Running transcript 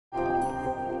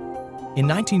In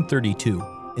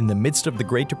 1932, in the midst of the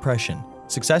Great Depression,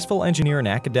 successful engineer and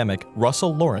academic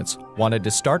Russell Lawrence wanted to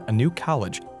start a new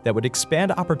college that would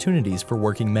expand opportunities for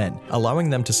working men, allowing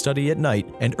them to study at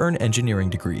night and earn engineering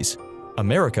degrees.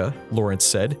 America, Lawrence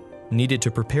said, needed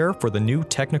to prepare for the new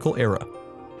technical era.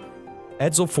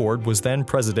 Edsel Ford was then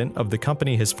president of the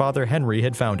company his father Henry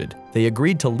had founded. They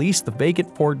agreed to lease the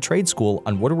vacant Ford Trade School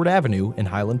on Woodward Avenue in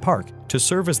Highland Park to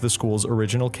serve as the school's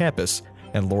original campus,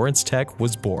 and Lawrence Tech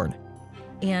was born.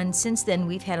 And since then,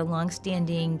 we've had a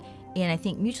long-standing and I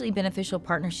think mutually beneficial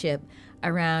partnership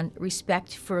around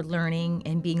respect for learning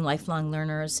and being lifelong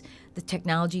learners, the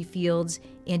technology fields,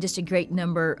 and just a great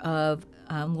number of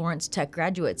Lawrence Tech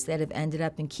graduates that have ended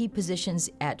up in key positions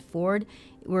at Ford.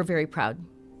 We're very proud.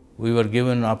 We were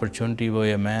given an opportunity by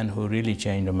a man who really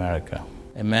changed America,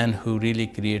 a man who really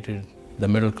created the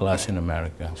middle class in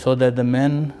America, so that the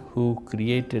men who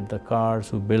created the cars,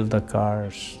 who built the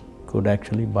cars, could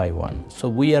actually buy one. So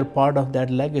we are part of that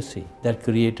legacy that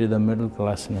created the middle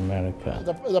class in America.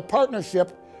 The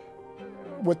partnership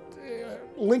with,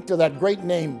 linked to that great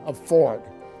name of Ford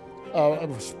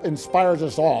inspires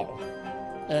us all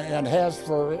and has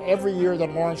for every year that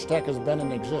Lawrence Tech has been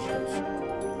in existence.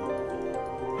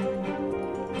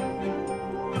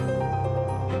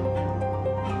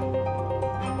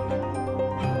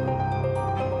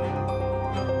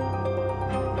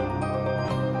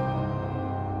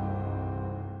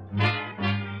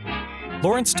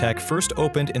 Lawrence Tech first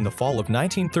opened in the fall of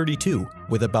 1932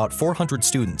 with about 400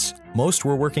 students. Most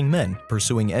were working men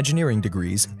pursuing engineering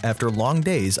degrees after long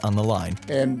days on the line.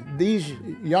 And these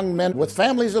young men with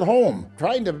families at home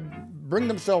trying to bring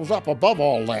themselves up above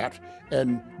all that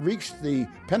and reach the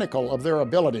pinnacle of their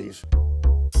abilities.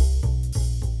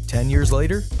 10 years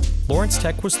later, Lawrence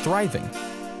Tech was thriving.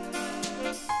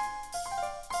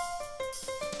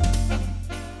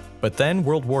 But then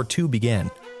World War II began,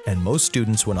 and most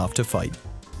students went off to fight.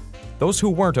 Those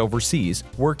who weren't overseas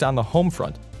worked on the home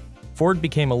front. Ford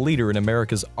became a leader in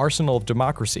America's arsenal of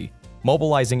democracy,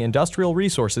 mobilizing industrial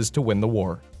resources to win the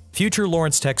war. Future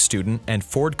Lawrence Tech student and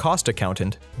Ford cost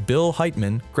accountant Bill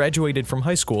Heitman graduated from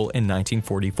high school in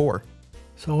 1944.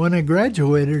 So when I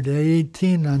graduated at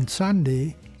 18 on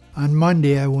Sunday, on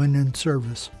Monday I went in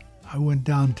service. I went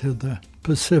down to the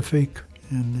Pacific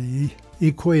and the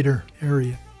Equator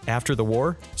area. After the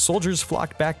war, soldiers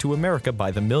flocked back to America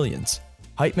by the millions.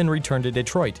 Heitman returned to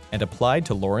Detroit and applied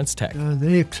to Lawrence Tech.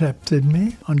 They accepted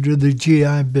me under the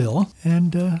GI Bill,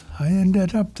 and I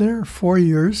ended up there 4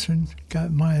 years and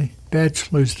got my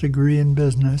bachelor's degree in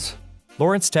business.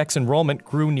 Lawrence Tech's enrollment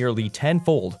grew nearly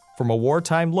tenfold, from a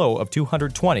wartime low of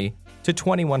 220 to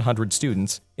 2,100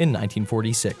 students in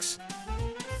 1946.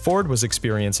 Ford was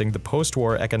experiencing the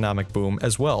post-war economic boom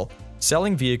as well,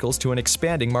 selling vehicles to an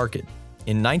expanding market.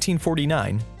 In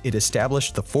 1949, it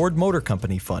established the Ford Motor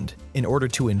Company Fund in order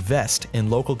to invest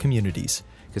in local communities.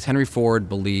 Because Henry Ford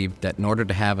believed that in order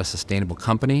to have a sustainable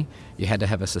company, you had to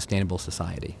have a sustainable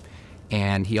society.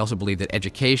 And he also believed that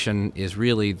education is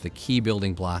really the key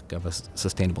building block of a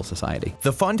sustainable society.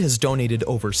 The fund has donated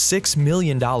over $6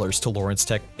 million to Lawrence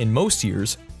Tech. In most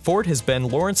years, Ford has been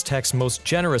Lawrence Tech's most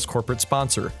generous corporate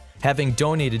sponsor, having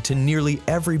donated to nearly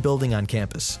every building on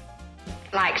campus.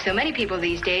 Like so many people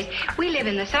these days, we live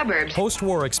in the suburbs.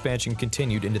 Post-war expansion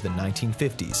continued into the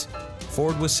 1950s.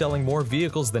 Ford was selling more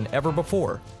vehicles than ever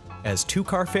before, as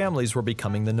two-car families were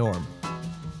becoming the norm.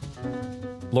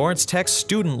 Lawrence Tech's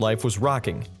student life was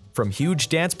rocking, from huge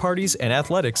dance parties and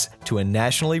athletics to a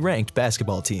nationally ranked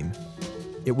basketball team.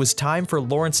 It was time for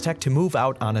Lawrence Tech to move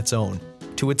out on its own,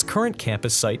 to its current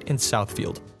campus site in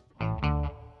Southfield.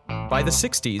 By the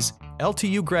 60s,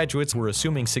 LTU graduates were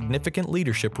assuming significant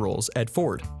leadership roles at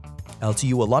Ford.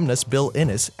 LTU alumnus Bill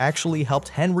Ennis actually helped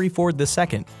Henry Ford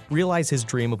II realize his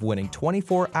dream of winning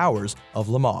 24 hours of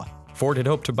Le Mans. Ford had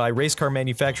hoped to buy race car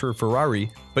manufacturer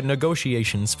Ferrari, but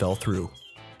negotiations fell through.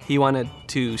 He wanted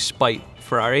to spite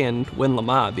Ferrari and win Le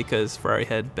Mans because Ferrari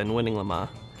had been winning Le Mans.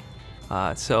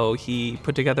 So he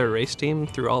put together a race team,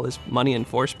 threw all his money and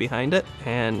force behind it,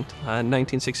 and in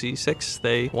 1966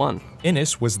 they won.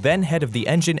 Ennis was then head of the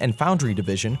engine and foundry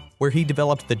division, where he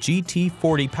developed the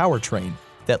GT40 powertrain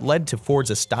that led to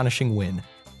Ford's astonishing win.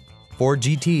 Ford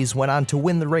GTs went on to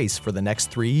win the race for the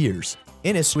next 3 years.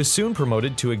 Ennis was soon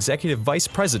promoted to executive vice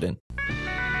president.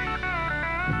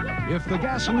 If the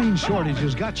gasoline shortage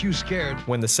has got you scared.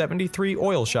 When the '73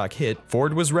 oil shock hit,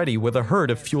 Ford was ready with a herd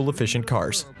of fuel-efficient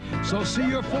cars. So see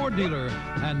your Ford dealer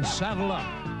and saddle up.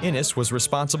 Ennis was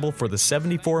responsible for the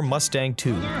 '74 Mustang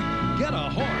II. Get a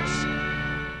horse.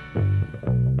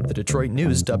 The Detroit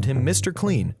News dubbed him Mr.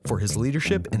 Clean for his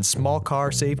leadership in small car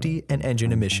safety and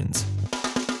engine emissions.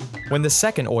 When the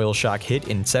second oil shock hit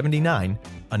in '79,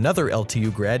 another LTU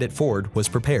grad at Ford was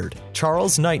prepared.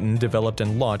 Charles Knighton developed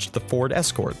and launched the Ford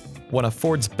Escort, one of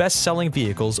Ford's best-selling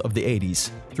vehicles of the '80s.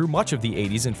 Through much of the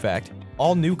 '80s, in fact,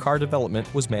 all new car development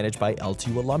was managed by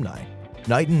LTU alumni.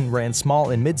 Knighton ran small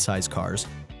and mid-size cars,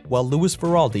 while Louis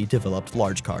Veraldi developed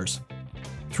large cars.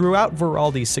 Throughout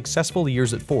Veraldi's successful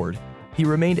years at Ford, he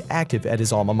remained active at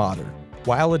his alma mater.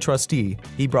 While a trustee,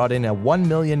 he brought in a $1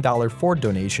 million Ford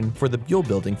donation for the Buell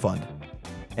Building Fund,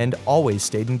 and always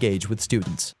stayed engaged with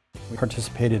students. We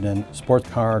participated in Sports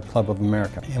Car Club of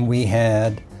America, and we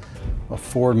had a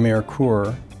Ford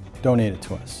Mercure donated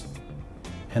to us.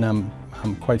 And I'm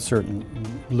quite certain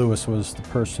Louis was the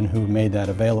person who made that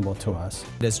available to us.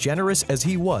 As generous as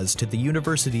he was to the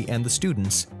university and the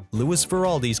students, Louis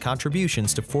Veraldi's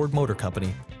contributions to Ford Motor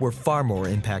Company were far more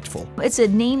impactful. It's a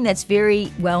name that's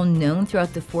very well known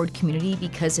throughout the Ford community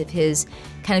because of his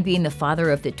kind of being the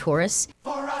father of the Taurus.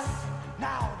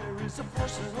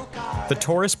 The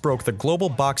Taurus broke the global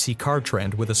boxy car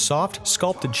trend with a soft,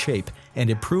 sculpted shape and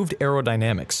improved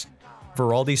aerodynamics.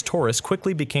 Veraldi's Taurus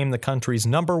quickly became the country's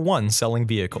 #1 selling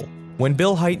vehicle. When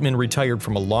Bill Heitman retired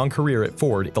from a long career at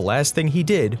Ford, the last thing he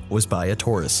did was buy a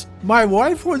Taurus. My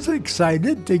wife was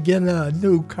excited to get a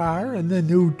new car and the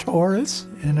new Taurus,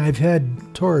 and I've had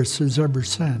Tauruses ever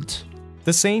since.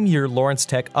 The same year Lawrence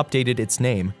Tech updated its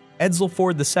name, Edsel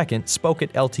Ford II spoke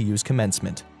at LTU's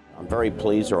commencement. I'm very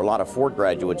pleased. There are a lot of Ford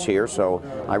graduates here, so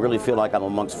I really feel like I'm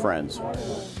amongst friends.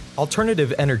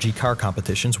 Alternative energy car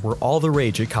competitions were all the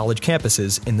rage at college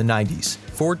campuses in the '90s.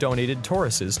 Ford donated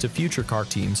Tauruses to future car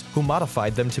teams who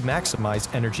modified them to maximize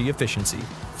energy efficiency.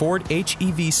 Ford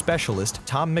HEV specialist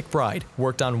Tom McBride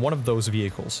worked on one of those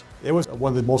vehicles. It was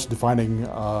one of the most defining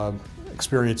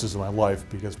experiences of my life,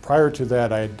 because prior to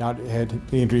that I had not had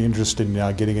any interest in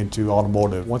getting into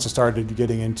automotive. Once I started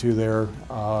getting into there,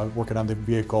 working on the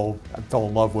vehicle, I fell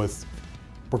in love with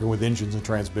working with engines and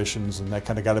transmissions, and that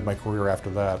kind of got in my career after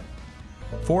that.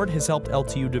 Ford has helped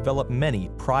LTU develop many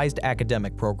prized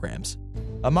academic programs.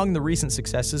 Among the recent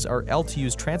successes are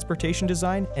LTU's transportation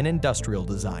design and industrial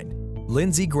design.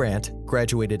 Lindsay Grant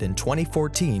graduated in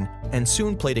 2014 and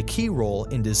soon played a key role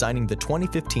in designing the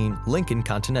 2015 Lincoln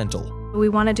Continental. We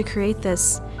wanted to create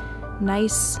this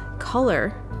nice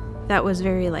color that was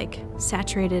very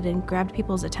saturated and grabbed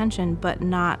people's attention, but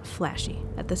not flashy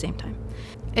at the same time.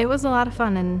 It was a lot of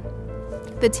fun, and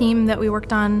the team that we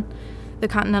worked on the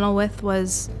Continental with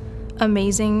was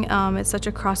amazing. It's such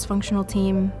a cross-functional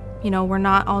team. You know, we're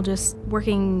not all just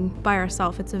working by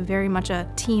ourselves. It's very much a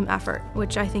team effort,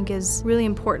 which I think is really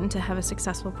important to have a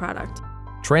successful product.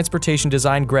 Transportation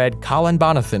design grad Colin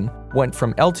Bonathan went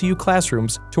from LTU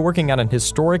classrooms to working on an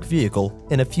historic vehicle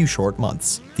in a few short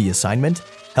months. The assignment?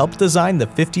 Helped design the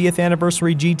 50th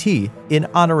anniversary GT in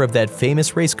honor of that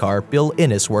famous race car Bill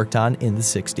Ennis worked on in the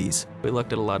 '60s. We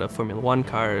looked at a lot of Formula One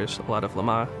cars, a lot of Le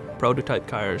Mans prototype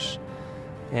cars,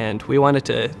 and we wanted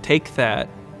to take that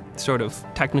sort of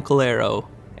technical aero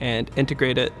and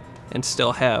integrate it and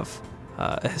still have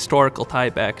a historical tie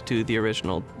back to the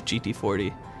original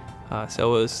GT40.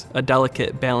 So it was a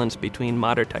delicate balance between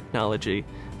modern technology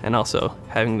and also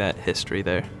having that history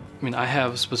there. I mean, I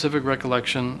have specific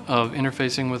recollection of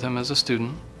interfacing with him as a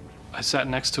student. I sat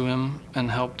next to him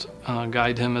and helped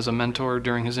guide him as a mentor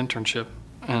during his internship.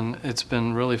 And it's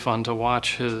been really fun to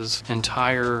watch his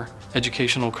entire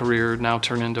educational career now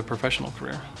turn into a professional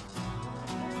career.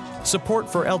 Support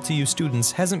for LTU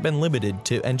students hasn't been limited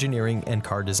to engineering and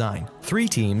car design. 3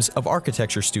 teams of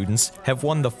architecture students have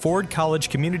won the Ford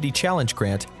College Community Challenge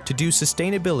Grant to do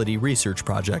sustainability research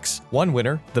projects. One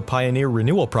winner, the Pioneer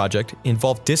Renewal Project,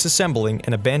 involved disassembling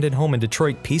an abandoned home in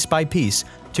Detroit piece by piece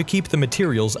to keep the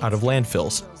materials out of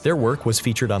landfills. Their work was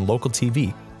featured on local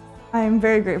TV. I'm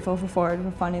very grateful for Ford for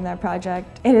funding that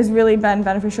project. It has really been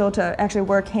beneficial to actually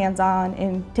work hands-on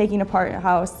in taking apart a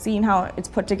house, seeing how it's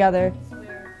put together.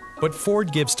 But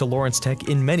Ford gives to Lawrence Tech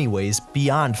in many ways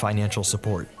beyond financial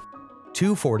support.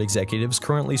 2 Ford executives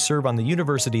currently serve on the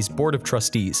university's Board of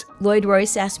Trustees. Lloyd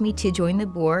Royce asked me to join the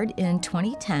board in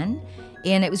 2010,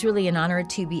 and it was really an honor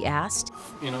to be asked.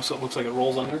 You know, so it looks like it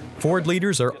rolls under. Ford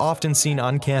leaders are often seen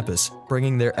on campus,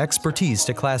 bringing their expertise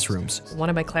to classrooms.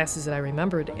 One of my classes that I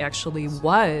remembered actually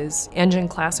was engine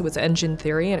class. It was engine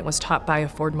theory, and it was taught by a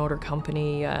Ford Motor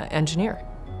Company engineer.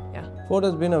 Ford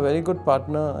has been a very good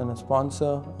partner and a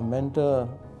sponsor, a mentor.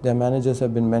 Their managers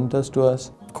have been mentors to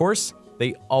us. Of course,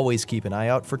 they always keep an eye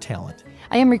out for talent.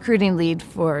 I am recruiting lead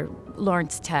for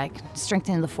Lawrence Tech,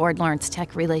 strengthening the Ford-Lawrence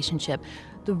Tech relationship.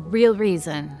 The real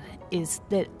reason is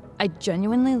that I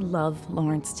genuinely love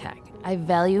Lawrence Tech. I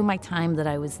value my time that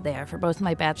I was there for both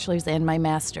my bachelor's and my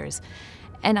master's.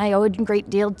 And I owed a great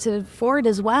deal to Ford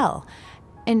as well.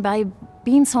 And by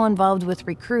being so involved with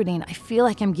recruiting, I feel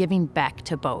like I'm giving back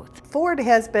to both. Ford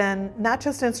has been not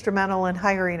just instrumental in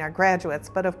hiring our graduates,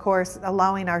 but of course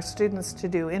allowing our students to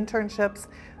do internships,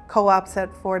 co-ops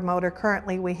at Ford Motor.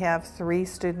 Currently we have 3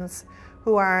 students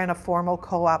who are in a formal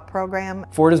co-op program.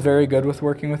 Ford is very good with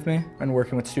working with me and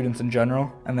working with students in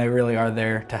general, and they really are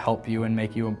there to help you and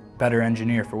make you a better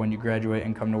engineer for when you graduate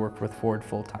and come to work with Ford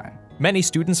full-time. Many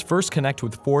students first connect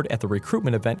with Ford at the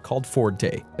recruitment event called Ford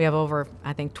Day. We have over,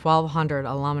 I think, 1,200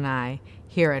 alumni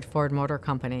here at Ford Motor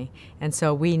Company, and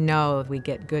so we know we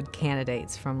get good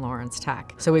candidates from Lawrence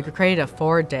Tech. So we created a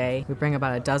Ford Day. We bring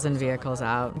about a dozen vehicles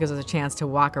out. It gives us a chance to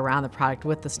walk around the product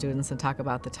with the students and talk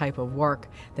about the type of work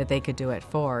that they could do at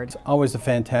Ford. It's always a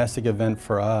fantastic event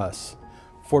for us,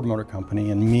 Ford Motor Company,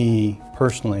 and me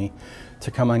personally,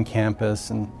 to come on campus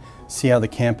and see how the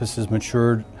campus has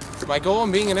matured. My goal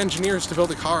in being an engineer is to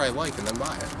build a car I like and then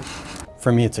buy it.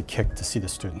 For me, it's a kick to see the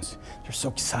students. They're so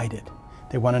excited.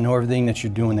 They want to know everything that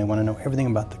you're doing. They want to know everything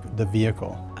about the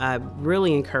vehicle. I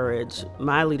really encourage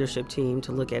my leadership team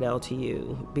to look at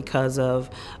LTU because of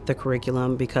the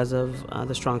curriculum, because of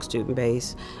the strong student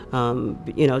base,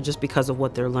 you know, just because of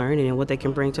what they're learning and what they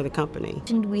can bring to the company.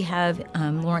 We have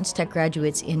Lawrence Tech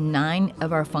graduates in 9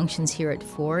 of our functions here at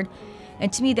Ford.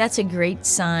 And to me, that's a great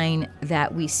sign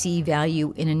that we see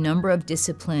value in a number of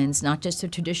disciplines, not just the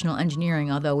traditional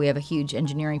engineering, although we have a huge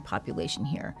engineering population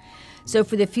here. So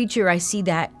for the future, I see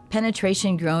that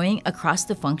penetration growing across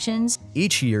the functions.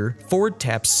 Each year, Ford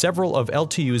taps several of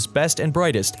LTU's best and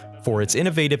brightest for its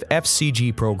innovative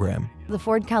FCG program. The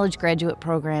Ford College Graduate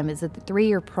Program is a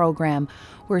 3-year program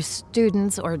where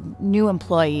students or new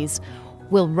employees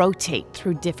will rotate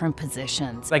through different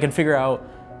positions. I can figure out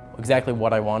exactly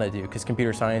what I want to do because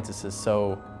computer science is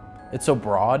so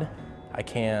broad. I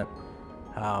can't,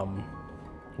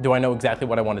 do I know exactly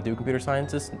what I want to do computer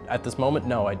science at this moment?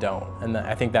 No, I don't. And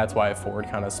I think that's why Ford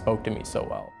kind of spoke to me so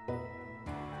well.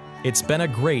 It's been a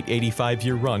great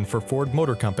 85-year run for Ford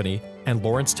Motor Company and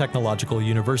Lawrence Technological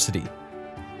University.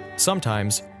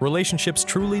 Sometimes, relationships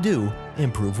truly do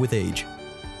improve with age.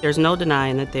 There's no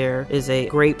denying that there is a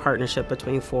great partnership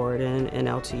between Ford and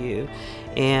LTU,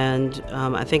 and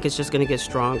I think it's just going to get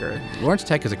stronger. Lawrence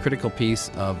Tech is a critical piece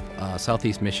of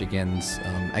Southeast Michigan's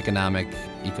economic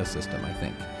ecosystem, I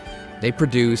think. They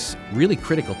produce really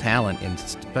critical talent,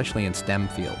 especially in STEM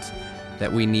fields,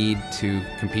 that we need to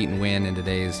compete and win in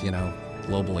today's,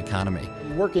 global economy.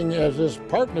 Working as this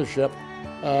partnership,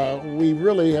 we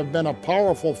really have been a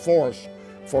powerful force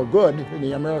for good in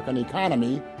the American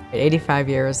economy. 85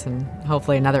 years and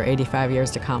hopefully another 85 years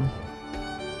to come.